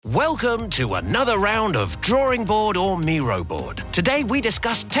Welcome to another round of Drawing Board or Miro Board. Today we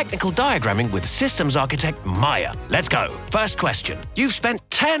discuss technical diagramming with systems architect Maya. Let's go. First question. You've spent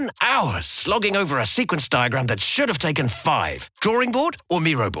 10 hours slogging over a sequence diagram that should have taken 5. Drawing board or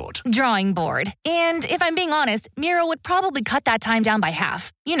Miro board? Drawing board. And if I'm being honest, Miro would probably cut that time down by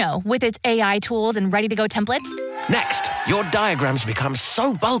half. You know, with its AI tools and ready-to-go templates. Next, your diagrams become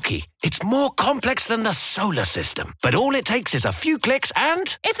so bulky, it's more complex than the solar system. But all it takes is a few clicks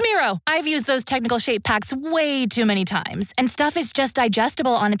and... It's Miro. I've used those technical shape packs way too many times, and stuff is just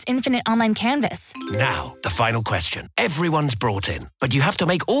digestible on its infinite online canvas. Now, the final question. Everyone's brought in, but you have to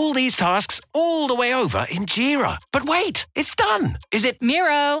make all these tasks all the way over in Jira. But wait, it's done. Is it...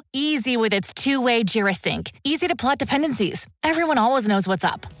 Miro, easy with its two-way Jira sync. Easy to plot dependencies. Everyone always knows what's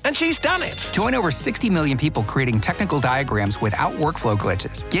up. And she's done it. Join over 60 million people creating technical diagrams without workflow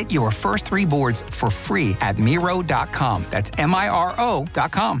glitches. Get your first 3 boards for free at Miro.com. That's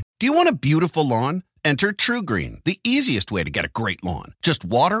Miro.com. Do you want a beautiful lawn? Enter TruGreen, the easiest way to get a great lawn. Just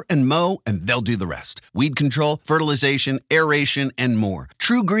water and mow, and they'll do the rest. Weed control, fertilization, aeration, and more.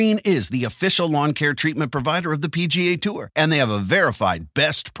 TruGreen is the official lawn care treatment provider of the PGA Tour, and they have a verified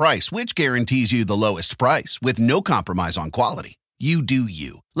best price, which guarantees you the lowest price with no compromise on quality. You do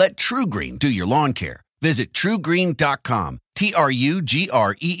you. Let TruGreen do your lawn care. Visit TruGreen.com,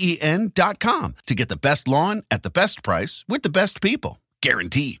 TruGreen.com, to get the best lawn at the best price with the best people.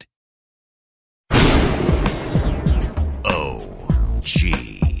 Guaranteed.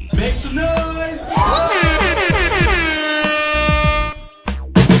 O-G. Make some noise!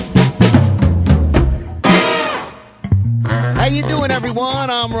 How you doing,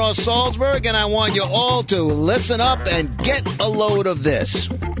 everyone? I'm Ross Salzberg, and I want you all to listen up and get a load of this.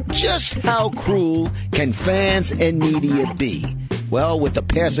 Just how cruel can fans and media be? Well, with the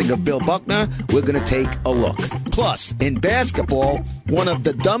passing of Bill Buckner, we're going to take a look. Plus, in basketball, one of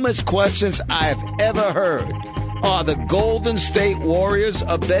the dumbest questions I've ever heard. Are the Golden State Warriors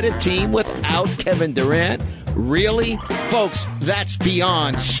a better team without Kevin Durant? Really? Folks, that's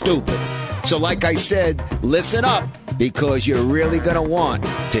beyond stupid. So like I said, listen up, because you're really going to want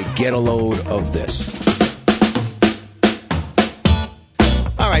to get a load of this.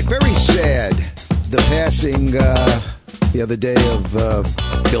 All right, very sad. The passing the other day of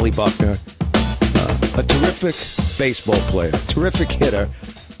Billy Buckner, a terrific baseball player, terrific hitter.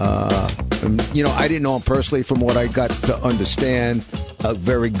 I didn't know him personally. From what I got to understand, a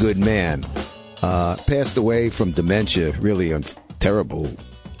very good man. Passed away from dementia, really terrible,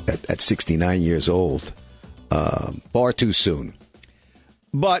 at 69 years old. Far too soon.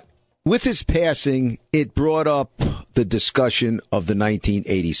 But with his passing, it brought up the discussion of the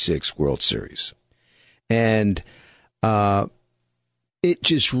 1986 World Series. And it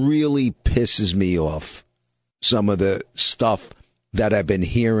just really pisses me off, some of the stuff that I've been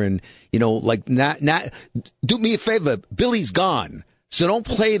hearing. Like, not do me a favor, Billy's gone, so don't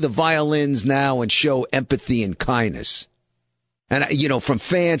play the violins now and show empathy and kindness. And, from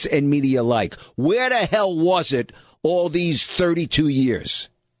fans and media alike, where the hell was it all these 32 years?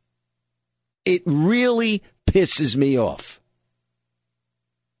 It really pisses me off.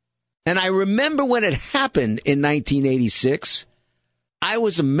 And I remember when it happened in 1986, I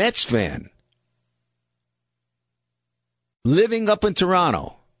was a Mets fan, living up in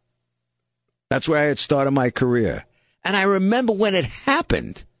Toronto. That's where I had started my career. And I remember when it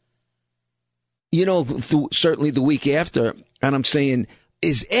happened, certainly the week after, and I'm saying,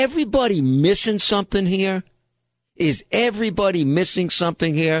 is everybody missing something here? Is everybody missing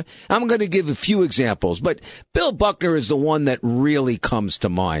something here? I'm going to give a few examples, but Bill Buckner is the one that really comes to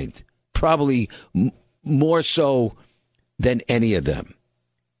mind, probably more so than any of them.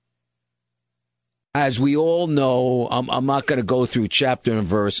 As we all know, I'm not going to go through chapter and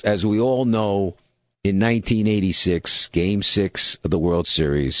verse. As we all know, in 1986, Game 6 of the World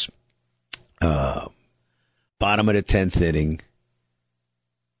Series, bottom of the 10th inning,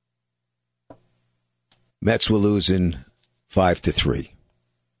 Mets were losing 5-3.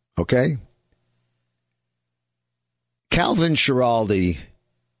 Okay? Calvin Schiraldi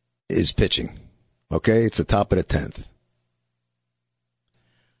is pitching. Okay? It's the top of the 10th.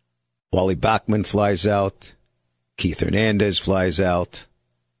 Wally Bachman flies out. Keith Hernandez flies out.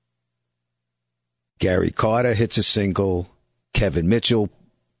 Gary Carter hits a single. Kevin Mitchell,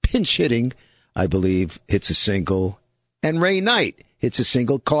 pinch hitting, I believe, hits a single. And Ray Knight hits a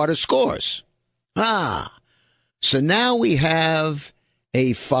single. Carter scores. So now we have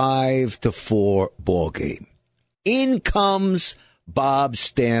a 5-4 ball game. In comes Bob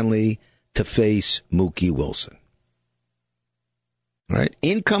Stanley to face Mookie Wilson. All right,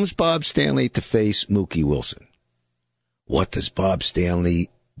 in comes Bob Stanley to face Mookie Wilson. What does Bob Stanley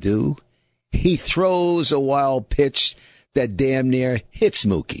do? He throws a wild pitch that damn near hits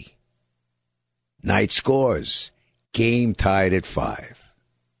Mookie. Knight scores. Game tied at 5.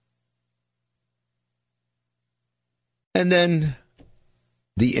 And then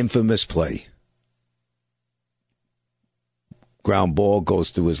the infamous play. Ground ball goes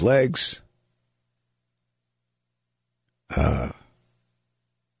through his legs.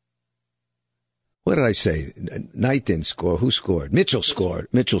 What did I say? Knight didn't score. Who scored? Mitchell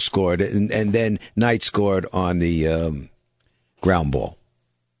scored. And then Knight scored on the ground ball.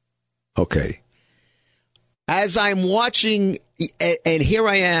 Okay. As I'm watching, and here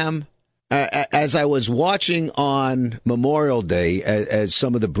I am, as I was watching on Memorial Day, as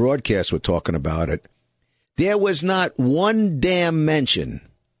some of the broadcasts were talking about it, there was not one damn mention,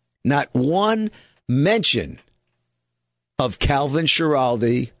 not one mention of Calvin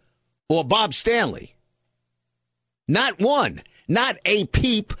Schiraldi or Bob Stanley. Not one. Not a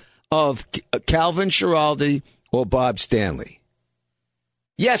peep of Calvin Schiraldi or Bob Stanley.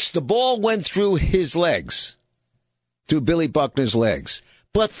 Yes, the ball went through his legs, through Billy Buckner's legs,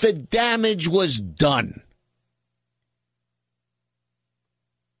 but the damage was done.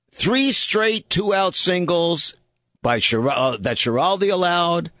 3 straight 2-out singles by that Schiraldi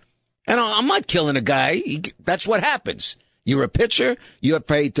allowed. And I'm not killing a guy. That's what happens. You're a pitcher. You're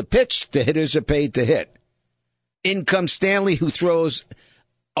paid to pitch. The hitters are paid to hit. In comes Stanley, who throws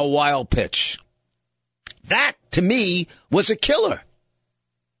a wild pitch. That, to me, was a killer.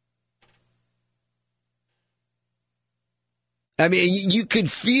 I mean, you could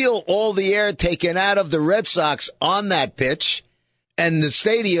feel all the air taken out of the Red Sox on that pitch, and the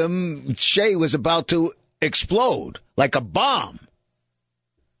stadium, Shea, was about to explode like a bomb.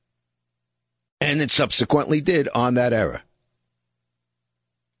 And it subsequently did on that era.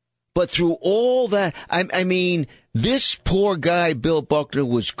 But through all that, I mean, this poor guy, Bill Buckner,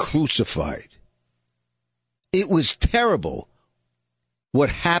 was crucified. It was terrible what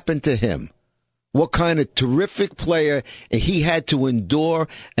happened to him. What kind of terrific player he had to endure,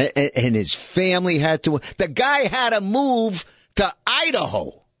 and his family had to. The guy had to move to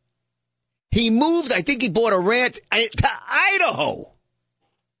Idaho. He moved, I think he bought a ranch to Idaho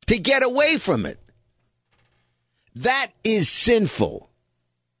to get away from it. That is sinful.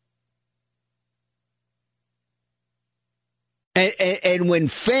 And when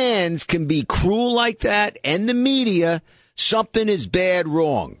fans can be cruel like that, and the media, something is bad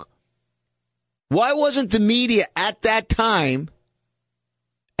wrong. Why wasn't the media at that time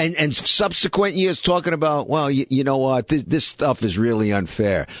and subsequent years talking about, well, you know what, this stuff is really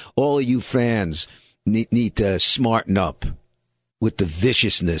unfair. All of you fans need to smarten up with the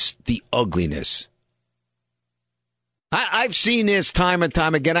viciousness, the ugliness. I've seen this time and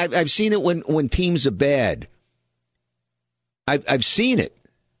time again. I've seen it when teams are bad. I've seen it.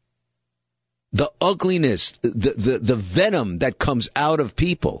 The ugliness, the venom that comes out of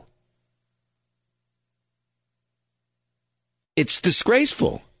people. It's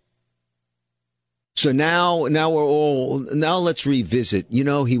disgraceful. So now let's revisit. You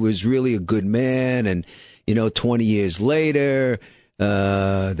know, he was really a good man, and 20 years later,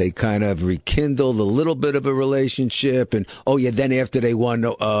 they kind of rekindled a little bit of a relationship. And then after they won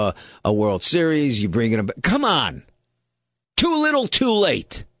a World Series, you bring him back. Come on, too little, too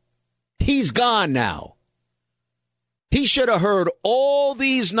late. He's gone now. He should have heard all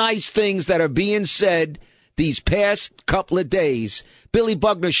these nice things that are being said these past couple of days. Billy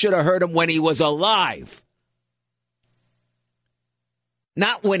Buckner should have heard him when he was alive.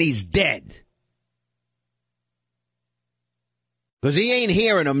 Not when he's dead. Because he ain't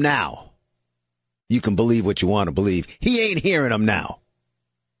hearing them now. You can believe what you want to believe. He ain't hearing them now.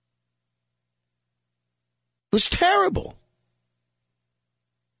 It was terrible.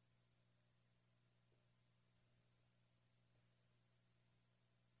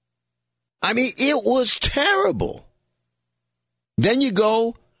 I mean, it was terrible. Then you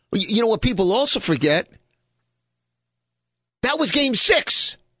go, you know what people also forget? That was Game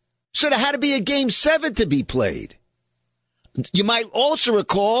 6. So there had to be a Game 7 to be played. You might also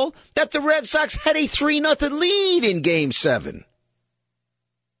recall that the Red Sox had a 3-0 lead in Game 7.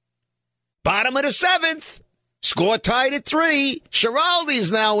 Bottom of the 7th. Score tied at 3.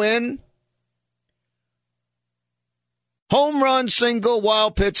 Schiraldi's now in. Home run, single,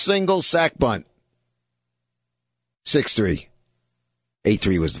 wild pitch, single, sack bunt. 6-3.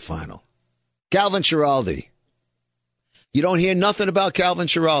 8-3 was the final. Calvin Schiraldi. You don't hear nothing about Calvin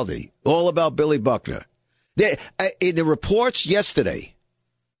Schiraldi. All about Billy Buckner. In the reports yesterday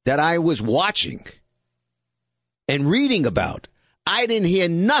that I was watching and reading about, I didn't hear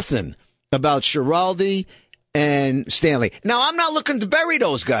nothing about Schiraldi and Stanley. Now, I'm not looking to bury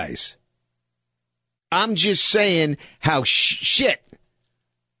those guys. I'm just saying how shit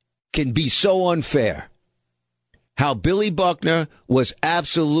can be so unfair. How Billy Buckner was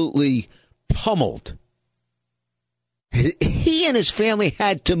absolutely pummeled. He and his family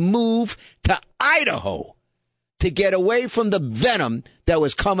had to move to Idaho to get away from the venom that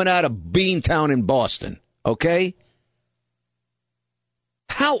was coming out of Beantown in Boston. Okay?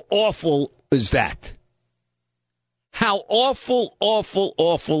 How awful is that? How awful, awful,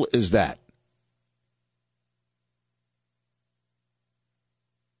 awful is that?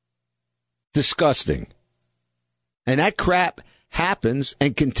 Disgusting. And that crap happens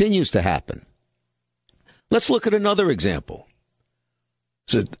and continues to happen. Let's look at another example.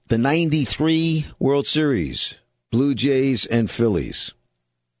 So the 93 World Series, Blue Jays and Phillies.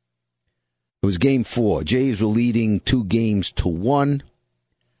 It was game 4. Jays were leading 2-1.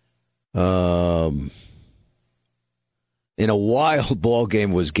 In a wild ball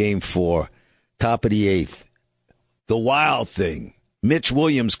game was game 4, top of the 8th. The wild thing. Mitch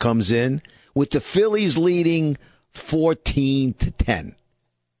Williams comes in with the Phillies leading 14-10.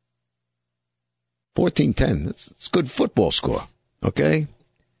 14-10. That's a good football score. Okay?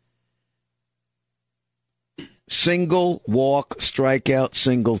 Single, walk, strikeout,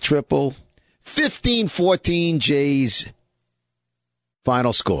 single, triple. 15-14 Jays.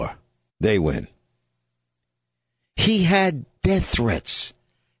 Final score. They win. He had death threats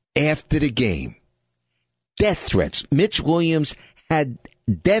after the game. Death threats. Mitch Williams had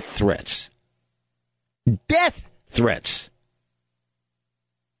death threats. Death threats.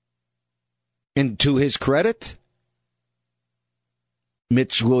 And to his credit,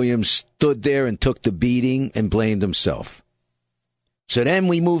 Mitch Williams stood there and took the beating and blamed himself. So then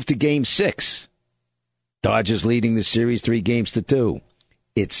we moved to game 6. Dodgers leading the series 3-2.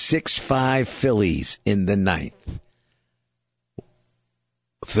 It's 6-5 Phillies in the 9th.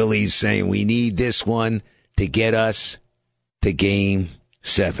 Phillies saying we need this one to get us to game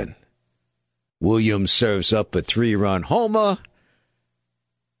 7. Williams serves up a 3-run homer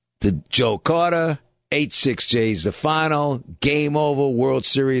to Joe Carter. 8-6 Jays the final. Game over. World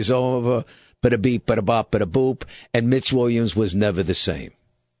Series over. Bada beep, bada bop, bada boop. And Mitch Williams was never the same.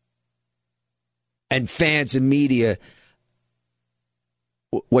 And fans and media,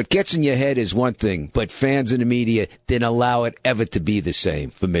 what gets in your head is one thing, but fans and the media didn't allow it ever to be the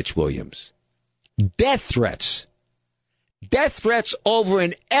same for Mitch Williams. Death threats. Death threats over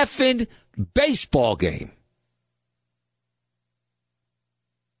an effing baseball game.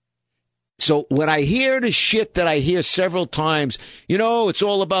 So when I hear the shit that I hear several times, it's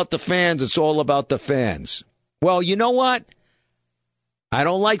all about the fans, it's all about the fans. Well, you know what? I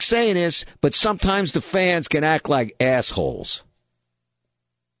don't like saying this, but sometimes the fans can act like assholes.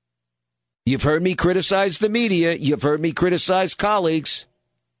 You've heard me criticize the media. You've heard me criticize colleagues.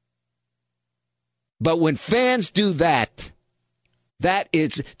 But when fans do that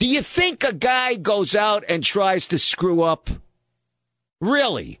is... Do you think a guy goes out and tries to screw up?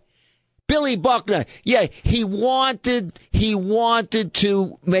 Really? Billy Buckner, yeah, he wanted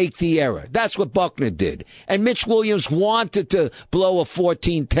to make the error. That's what Buckner did. And Mitch Williams wanted to blow a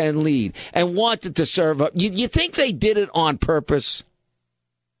 14-10 lead and wanted to serve up. You think they did it on purpose?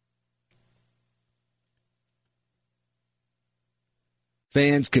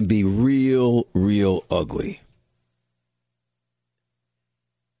 Fans can be real, real ugly.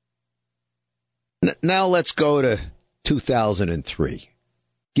 Now let's go to 2003.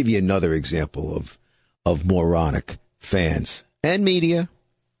 Give you another example of moronic fans and media.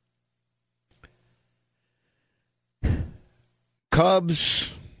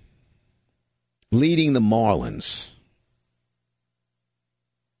 Cubs leading the Marlins.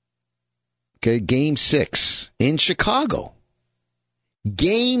 Okay, game 6 in Chicago.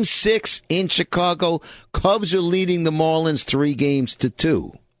 Game 6 in Chicago. Cubs are leading the Marlins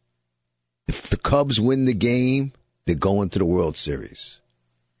 3-2. If the Cubs win the game, they're going to the World Series.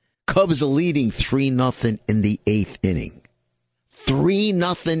 Cubs are leading 3-0 in the 8th inning.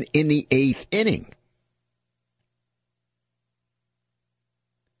 3-0 in the 8th inning.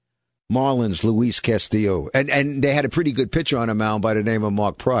 Marlins, Luis Castillo. And they had a pretty good pitcher on the mound by the name of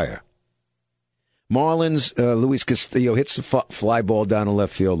Mark Pryor. Marlins, Luis Castillo hits the fly ball down the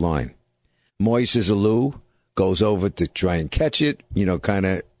left field line. Moises Alou goes over to try and catch it, kind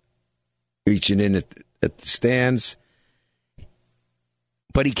of reaching in at the stands.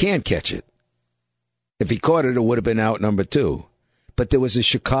 But he can't catch it. If he caught it, it would have been out number 2. But there was a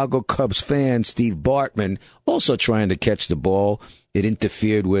Chicago Cubs fan, Steve Bartman, also trying to catch the ball. It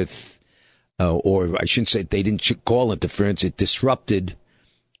interfered with, or I shouldn't say they didn't call interference. It disrupted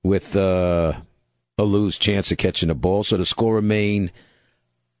with a lose chance of catching the ball, so the score remained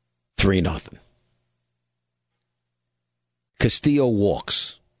 3-0. Castillo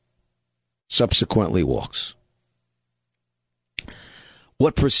walks, subsequently walks.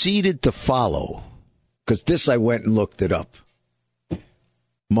 What proceeded to follow, because this I went and looked it up,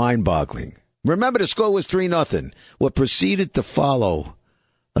 mind-boggling. Remember, the score was 3-0. What proceeded to follow,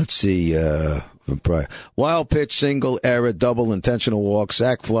 let's see, wild pitch, single, error, double, intentional walk,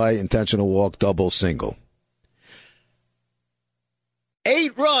 sac fly, intentional walk, double, single.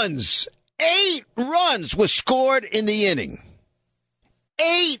 8 runs were scored in the inning.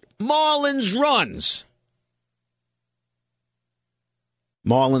 8 Marlins runs.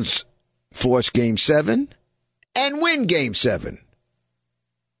 Marlins force Game 7 and win Game 7.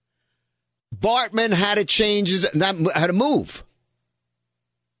 Bartman had to had to move.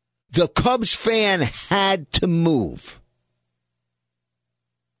 The Cubs fan had to move.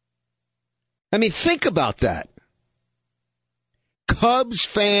 I mean, think about that. Cubs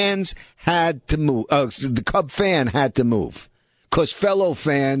fans had to move. The Cub fan had to move because fellow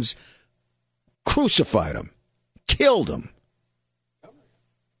fans crucified him, killed him.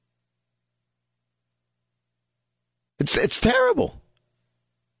 It's terrible.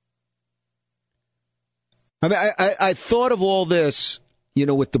 I mean, I thought of all this,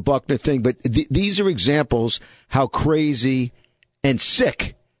 with the Buckner thing, but these are examples how crazy and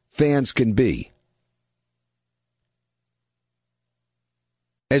sick fans can be.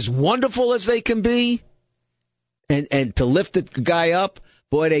 As wonderful as they can be, and to lift the guy up,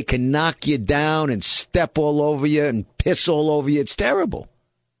 boy, they can knock you down and step all over you and piss all over you. It's terrible.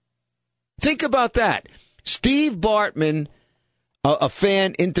 Think about that. Steve Bartman, a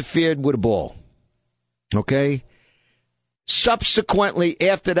fan, interfered with a ball. Okay? Subsequently,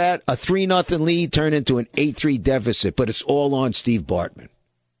 after that, a 3-0 lead turned into an 8-3 deficit, but it's all on Steve Bartman.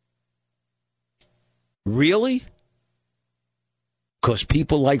 Really? Because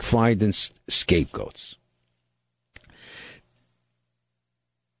people like finding scapegoats.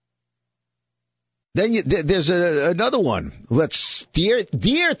 Then there's another one. Let's dear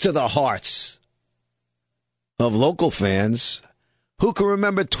to the hearts of local fans who can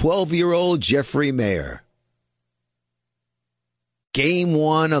remember 12-year-old Jeffrey Mayer. Game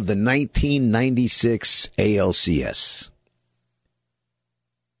 1 of the 1996 ALCS.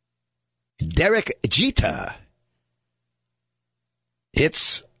 Derek Jeter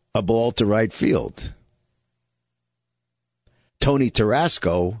hits a ball to right field. Tony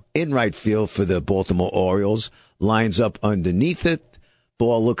Tarasco, in right field for the Baltimore Orioles, lines up underneath it.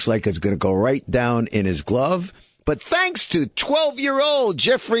 Ball looks like it's going to go right down in his glove. But thanks to 12-year-old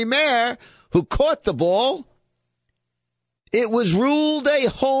Jeffrey Mayer, who caught the ball, it was ruled a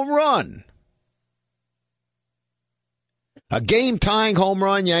home run. A game-tying home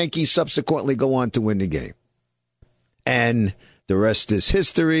run. Yankees subsequently go on to win the game. And the rest is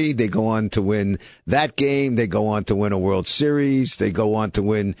history. They go on to win that game. They go on to win a World Series. They go on to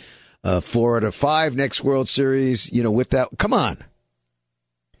win 4 out of 5 next World Series. With that, come on.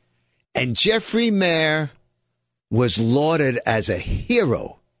 And Jeffrey Mayer was lauded as a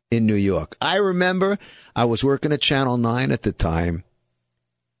hero in New York. I remember I was working at Channel 9 at the time,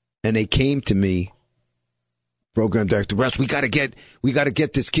 and they came to me, program director, Russ, we got to get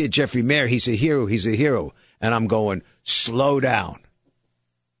this kid, Jeffrey Mayer. He's a hero. And I'm going, slow down.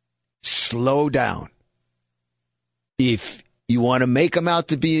 If you want to make him out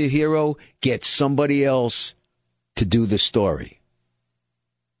to be a hero, get somebody else to do the story.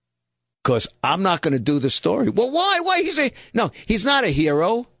 Because I'm not going to do the story. Well, why? No, he's not a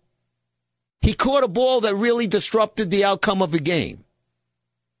hero. He caught a ball that really disrupted the outcome of a game.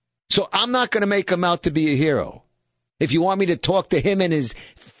 So I'm not going to make him out to be a hero. If you want me to talk to him and his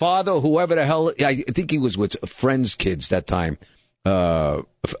father, whoever the hell, I think he was with friends' kids that time,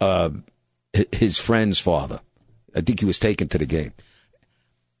 his friend's father. I think he was taken to the game.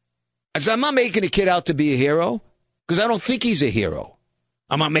 I said, I'm not making the kid out to be a hero because I don't think he's a hero.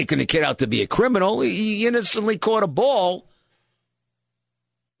 I'm not making the kid out to be a criminal. He innocently caught a ball,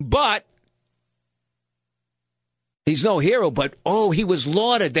 but he's no hero. But, he was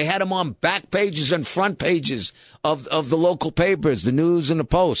lauded. They had him on back pages and front pages of the local papers, the News and the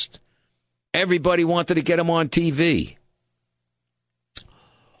Post. Everybody wanted to get him on TV.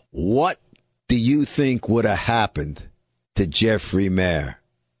 What do you think would have happened to Jeffrey Mayer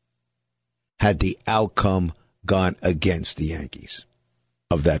had the outcome gone against the Yankees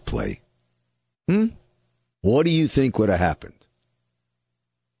of that play? What do you think would have happened?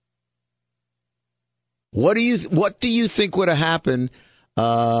 What do you think would have happened?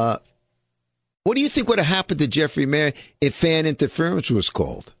 What do you think would have happened to Jeffrey Mayer if fan interference was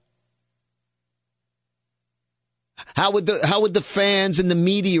called? How would the fans and the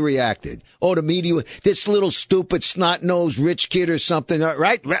media reacted? Oh, the media, this little stupid snot-nosed rich kid or something,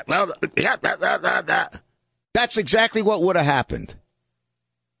 right? That's exactly what would have happened.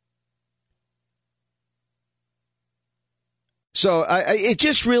 So it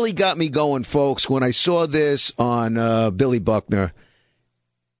just really got me going, folks, when I saw this on Billy Buckner.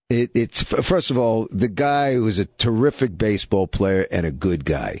 It's first of all, the guy was a terrific baseball player and a good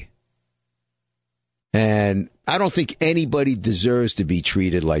guy. And I don't think anybody deserves to be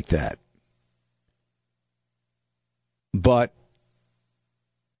treated like that. But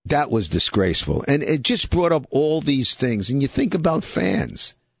that was disgraceful. And it just brought up all these things. And you think about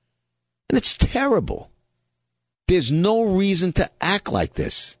fans. And it's terrible. There's no reason to act like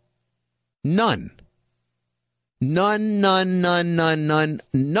this. None. None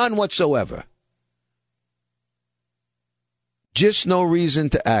whatsoever. Just no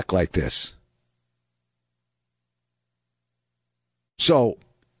reason to act like this. So,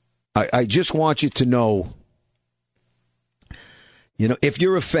 I just want you to know, if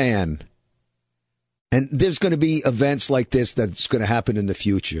you're a fan, and there's going to be events like this that's going to happen in the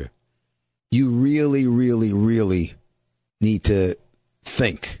future, you really, really, really need to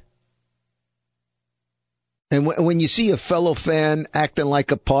think. And when you see a fellow fan acting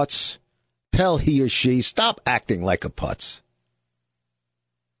like a putz, tell he or she, stop acting like a putz.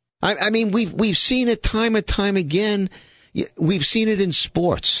 I mean, we've seen it time and time again. We've seen it in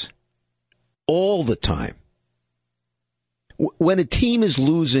sports all the time. When a team is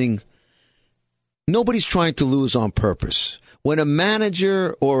losing, nobody's trying to lose on purpose. When a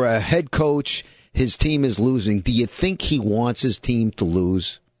manager or a head coach, his team is losing, do you think he wants his team to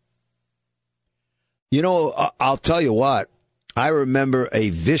lose? I'll tell you what, I remember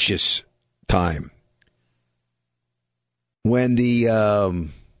a vicious time when the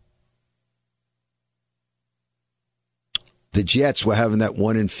Jets were having that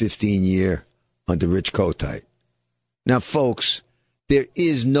 1-in-15 year under Rich Kotite. Now, folks, there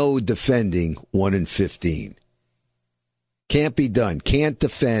is no defending 1-in-15. Can't be done. Can't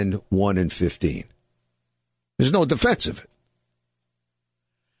defend 1-in-15. There's no defense of it.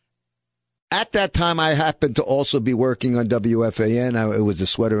 At that time, I happened to also be working on WFAN. It was the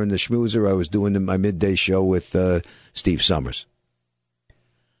Sweater and the Schmoozer. I was doing my midday show with Steve Summers.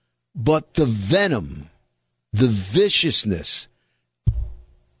 But the venom, the viciousness.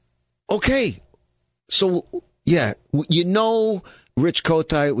 Okay, so, yeah, Rich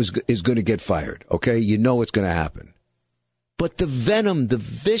Kotite is going to get fired, okay? You know it's going to happen. But the venom, the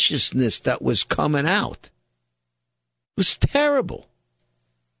viciousness that was coming out was terrible.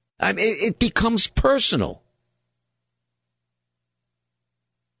 I mean, it becomes personal.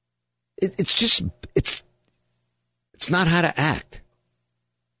 It's not how to act.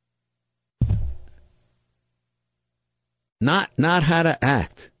 Not how to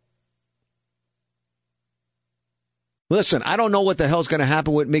act. Listen, I don't know what the hell's going to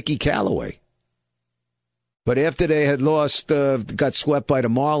happen with Mickey Callaway. But after they had got swept by the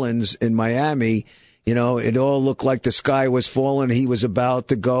Marlins in Miami, it all looked like the sky was falling. He was about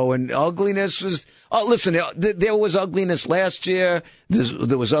to go, and ugliness was. Oh, listen, there was ugliness last year.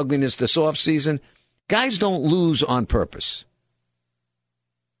 There was ugliness this offseason. Guys don't lose on purpose.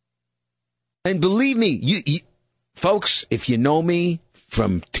 And believe me, you folks, if you know me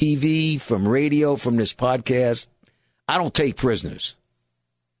from TV, from radio, from this podcast, I don't take prisoners.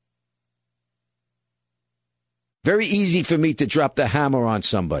 Very easy for me to drop the hammer on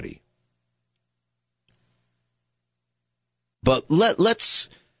somebody. But let's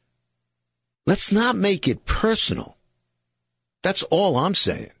not make it personal. That's all I'm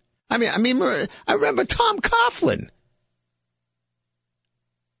saying. I mean, I remember Tom Coughlin.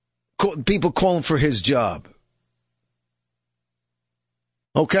 People calling for his job.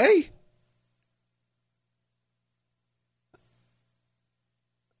 Okay?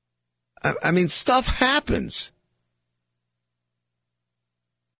 I mean, stuff happens.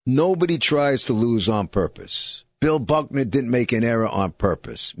 Nobody tries to lose on purpose. Bill Buckner didn't make an error on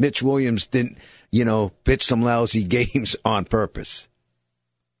purpose. Mitch Williams didn't, pitch some lousy games on purpose.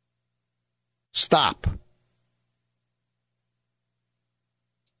 Stop.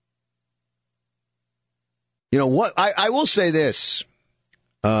 What? I will say this.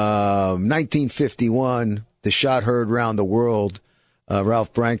 1951, the shot heard round the world.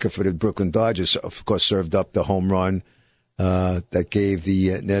 Ralph Branca for the Brooklyn Dodgers, of course, served up the home run that gave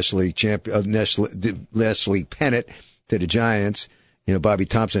the National League pennant to the Giants. Bobby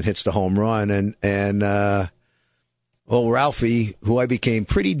Thompson hits the home run, and old Ralphie, who I became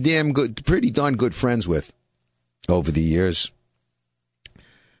pretty darn good friends with over the years,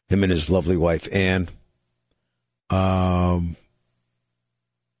 him and his lovely wife Ann.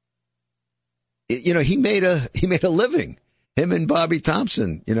 He made a living. Him and Bobby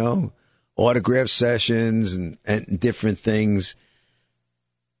Thompson, autograph sessions and different things.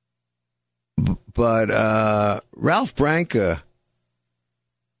 But Ralph Branca,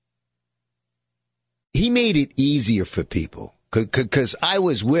 he made it easier for people because I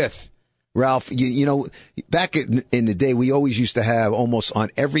was with Ralph. Back in the day, we always used to have almost on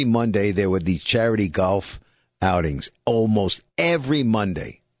every Monday there were these charity golf outings. Almost every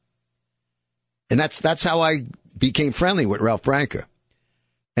Monday. And that's how I became friendly with Ralph Branca.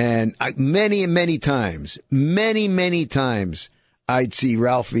 And many times, I'd see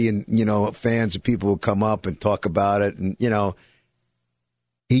Ralphie and, fans and people would come up and talk about it. And,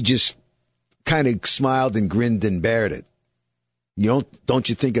 he just kind of smiled and grinned and bared it. Don't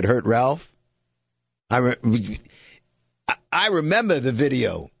you think it hurt Ralph? I remember the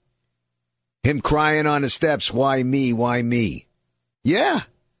video. Him crying on the steps. Why me? Why me? Yeah.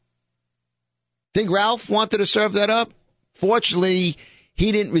 Think Ralph wanted to serve that up? Fortunately,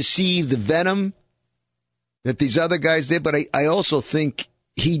 he didn't receive the venom that these other guys did, but I also think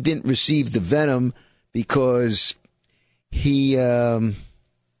he didn't receive the venom because he, I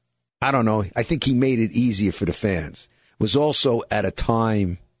don't know, I think he made it easier for the fans. It was also at a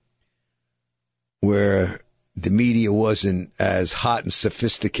time where the media wasn't as hot and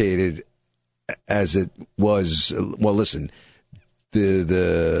sophisticated as it was. Well, listen,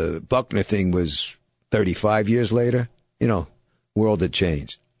 the Buckner thing was 35 years later. World had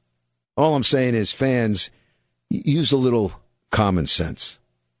changed. All I'm saying is, fans, use a little common sense.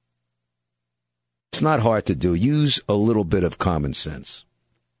 It's not hard to do. Use a little bit of common sense.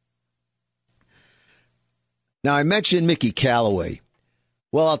 Now, I mentioned Mickey Callaway.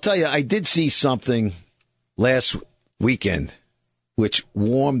 Well, I'll tell you, I did see something last weekend which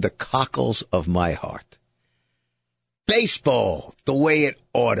warmed the cockles of my heart. Baseball, the way it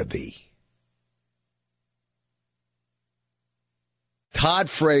ought to be. Todd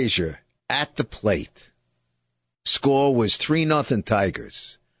Frazier at the plate. Score was 3-0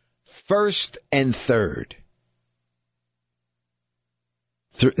 Tigers. First and third.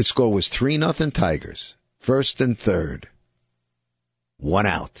 The score was 3-0 Tigers. First and third. 1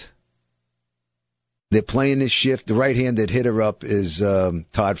 out. They're playing this shift. The right-handed hitter up is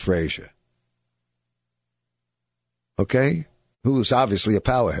Todd Frazier. Okay? Who's obviously a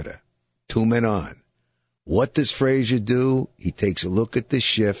power hitter. 2 men on. What does Frazier do? He takes a look at the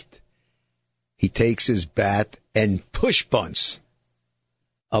shift. He takes his bat and push bunts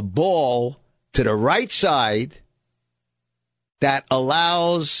a ball to the right side that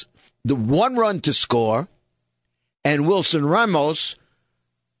allows the 1 run to score, and Wilson Ramos,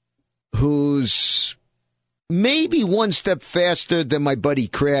 who's maybe 1 step faster than my buddy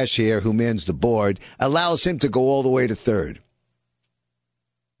Crash here, who mans the board, allows him to go all the way to third.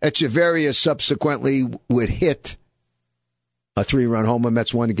 Echeverria subsequently would hit a 3-run homer.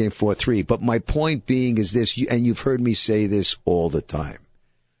 Mets won the game 4-3. But my point being is this, and you've heard me say this all the time.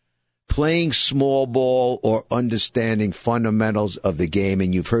 Playing small ball or understanding fundamentals of the game,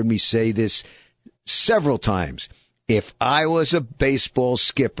 and you've heard me say this several times. If I was a baseball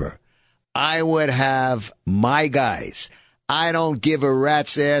skipper, I would have my guys. I don't give a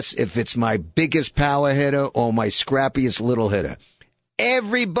rat's ass if it's my biggest power hitter or my scrappiest little hitter.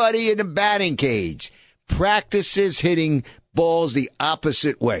 Everybody in the batting cage practices hitting balls the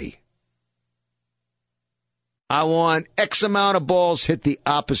opposite way. I want X amount of balls hit the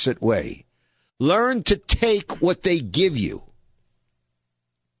opposite way. Learn to take what they give you.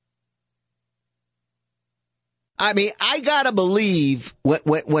 I mean, I got to believe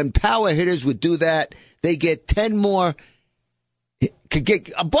when power hitters would do that, they get 10 more, could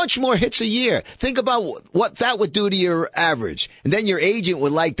get a bunch more hits a year. Think about what that would do to your average. And then your agent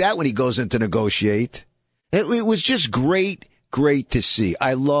would like that when he goes in to negotiate. It was just great to see.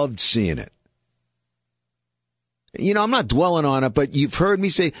 I loved seeing it. I'm not dwelling on it, but you've heard me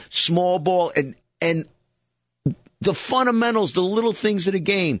say small ball and the fundamentals, the little things of the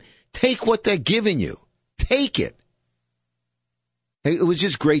game. Take what they're giving you. Take it. It was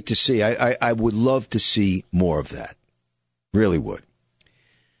just great to see. I would love to see more of that. Really would.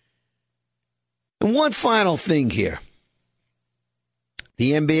 And one final thing here.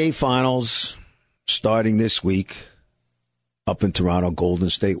 The NBA Finals starting this week up in Toronto. Golden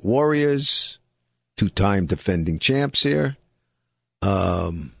State Warriors, 2-time defending champs here,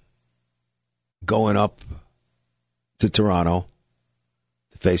 going up to Toronto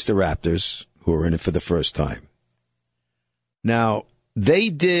to face the Raptors, who are in it for the first time. Now, they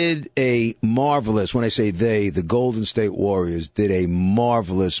did a marvelous, when I say they, the Golden State Warriors did a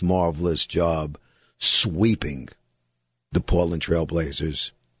marvelous job sweeping the Portland Trail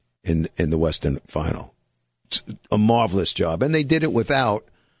Blazers in the Western Final. It's a marvelous job. And they did it without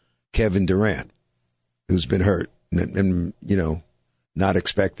Kevin Durant, who's been hurt and not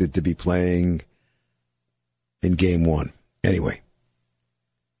expected to be playing in Game 1. Anyway,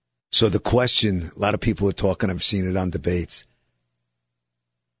 so the question, a lot of people are talking, I've seen it on debates.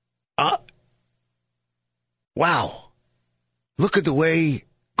 Wow. Look at the way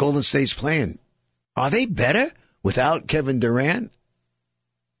Golden State's playing. Are they better without Kevin Durant?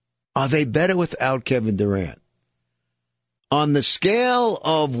 Are they better without Kevin Durant? On the scale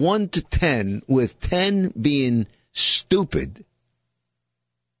of 1 to 10, with 10 being stupid,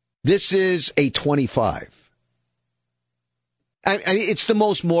 this is a 25. I mean, it's the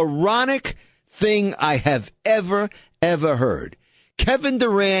most moronic thing I have ever heard. Kevin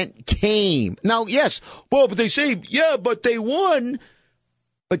Durant came. Now, yes, well, but they say, yeah, but they won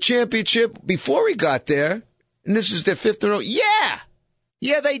a championship before he got there, and this is their 5th in a row.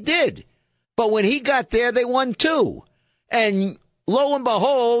 Yeah, they did. But when he got there, they won 2. And lo and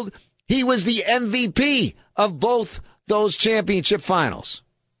behold, he was the MVP of both those championship finals.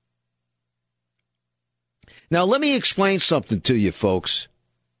 Now, let me explain something to you, folks.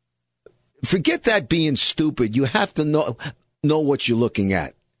 Forget that being stupid. You have to know what you're looking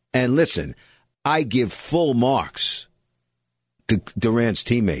at. And listen, I give full marks to Durant's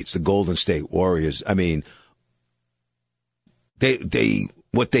teammates, the Golden State Warriors. I mean,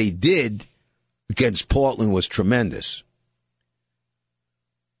 what they did against Portland was tremendous.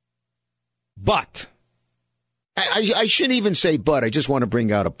 But I shouldn't even say but. I just want to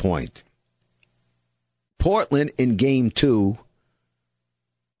bring out a point. Portland in Game 2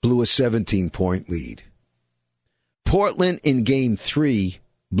 blew a 17-point lead. Portland in Game 3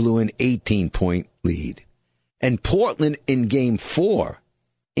 blew an 18-point lead. And Portland in Game 4,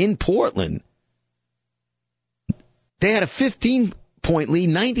 in Portland, they had a 15-point lead,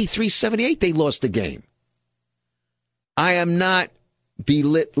 93-78. They lost the game. I am not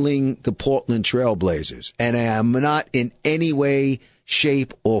belittling the Portland Trail Blazers, and I am not in any way,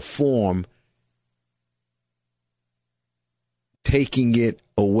 shape, or form taking it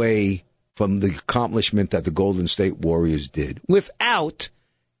away from the accomplishment that the Golden State Warriors did without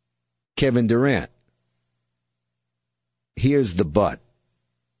Kevin Durant. Here's the but.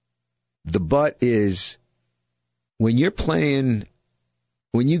 The but is when you're playing,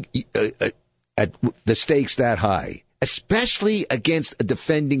 when you at the stakes that high, especially against a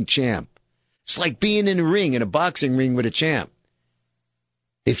defending champ. It's like being in a ring, in a boxing ring with a champ.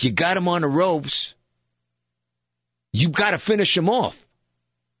 If you got him on the ropes, you got to finish him off.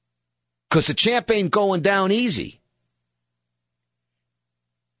 Because the champ ain't going down easy.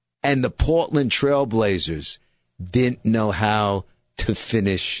 And the Portland Trail Blazers didn't know how to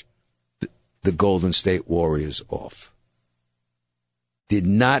finish the Golden State Warriors off. Did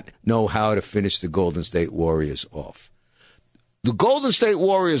not know how to finish the Golden State Warriors off. The Golden State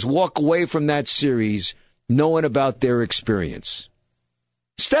Warriors walk away from that series knowing about their experience.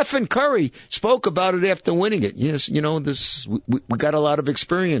 Stephen Curry spoke about it after winning it. Yes, we got a lot of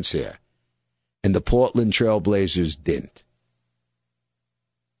experience here. And the Portland Trail Blazers didn't.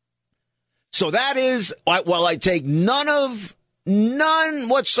 So that is, while I take none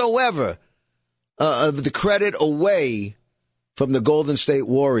whatsoever of the credit away from the Golden State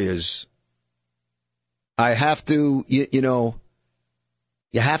Warriors, I have to, you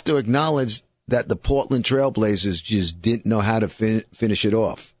have to acknowledge that the Portland Trail Blazers just didn't know how to finish it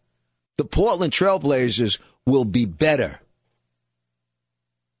off. The Portland Trail Blazers will be better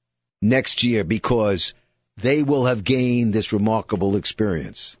next year because they will have gained this remarkable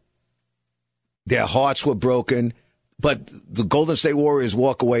experience. Their hearts were broken, but the Golden State Warriors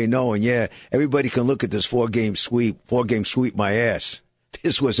walk away knowing, everybody can look at this four-game sweep my ass.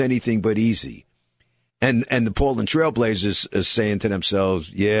 This was anything but easy. And the Portland Trail Blazers is saying to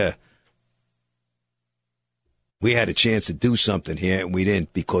themselves, we had a chance to do something here, and we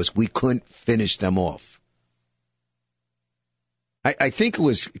didn't because we couldn't finish them off. I think it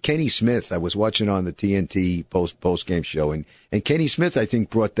was Kenny Smith. I was watching on the TNT post-game show, and Kenny Smith, I think,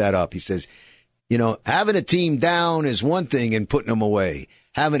 brought that up. He says, having a team down is one thing and putting them away.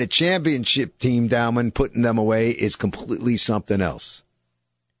 Having a championship team down and putting them away is completely something else.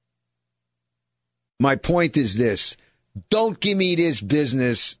 My point is this. Don't give me this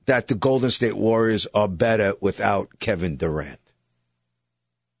business that the Golden State Warriors are better without Kevin Durant.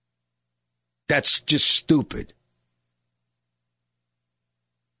 That's just stupid.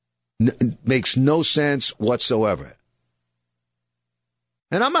 Makes no sense whatsoever.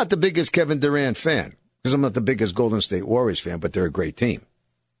 And I'm not the biggest Kevin Durant fan because I'm not the biggest Golden State Warriors fan, but they're a great team.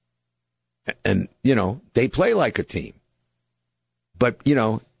 And, they play like a team. But,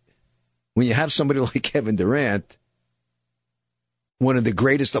 when you have somebody like Kevin Durant, one of the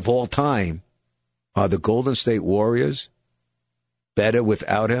greatest of all time, are the Golden State Warriors better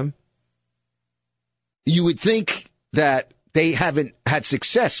without him? You would think that they haven't had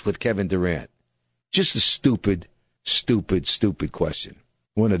success with Kevin Durant. Just a stupid, stupid, stupid question.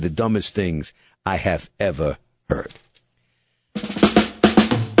 One of the dumbest things I have ever heard.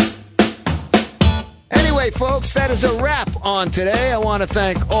 Anyway, folks, that is a wrap on today. I want to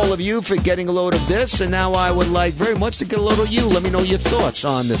thank all of you for getting a load of this, and now I would like very much to get a load of you. Let me know your thoughts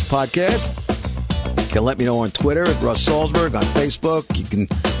on this podcast. You can let me know on Twitter at Russ Salzberg, on Facebook. You can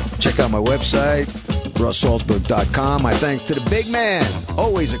check out my website, RussSalzberg.com. My thanks to the big man,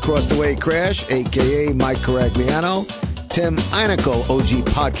 always across the way, Crash, a.k.a. Mike Caragliano. Tim Einikel, OG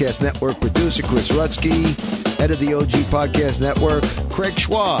Podcast Network producer, Chris Rutsky, head of the OG Podcast Network, Craig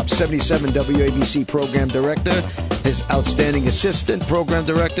Schwab, 77 WABC program director, his outstanding assistant program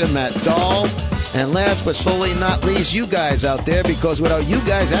director, Matt Dahl, and last but certainly not least, you guys out there, because without you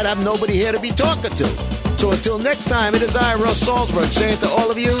guys, I'd have nobody here to be talking to. So until next time, it is I, Russ Salzberg, saying to all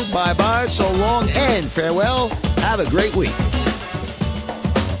of you, bye-bye, so long, and farewell. Have a great week.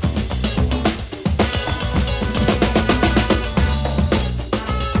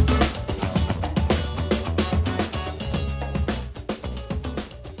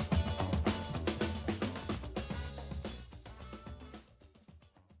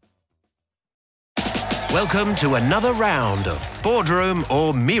 Welcome to another round of Boardroom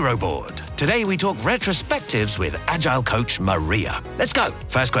or Miro Board. Today we talk retrospectives with Agile coach Maria. Let's go.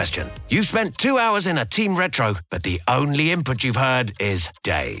 First question. You've spent 2 hours in a team retro, but the only input you've heard is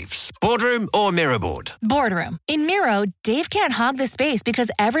Dave's. Boardroom or Miro Board? Boardroom. In Miro, Dave can't hog the space because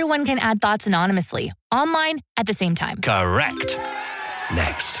everyone can add thoughts anonymously, online, at the same time. Correct.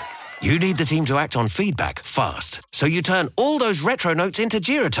 Next. You need the team to act on feedback fast, so you turn all those retro notes into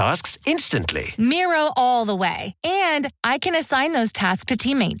Jira tasks instantly. Miro all the way. And I can assign those tasks to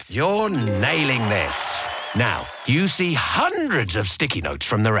teammates. You're nailing this. Now, you see hundreds of sticky notes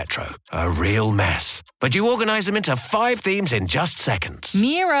from the retro. A real mess. But you organize them into 5 themes in just seconds.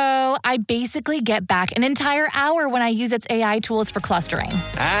 Miro, I basically get back an entire hour when I use its AI tools for clustering.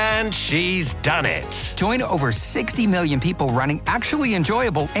 And she's done it. Join over 60 million people running actually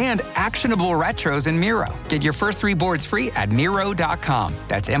enjoyable and actionable retros in Miro. Get your first 3 boards free at Miro.com.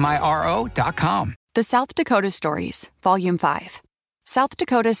 That's Miro.com. The South Dakota Stories, Volume 5. South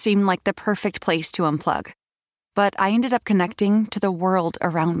Dakota seemed like the perfect place to unplug. But I ended up connecting to the world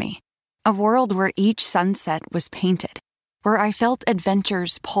around me. A world where each sunset was painted, where I felt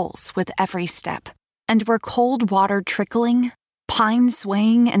adventure's pulse with every step, and where cold water trickling, pine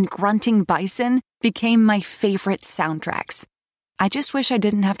swaying, and grunting bison became my favorite soundtracks. I just wish I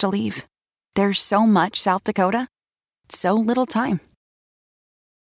didn't have to leave. There's so much South Dakota, so little time.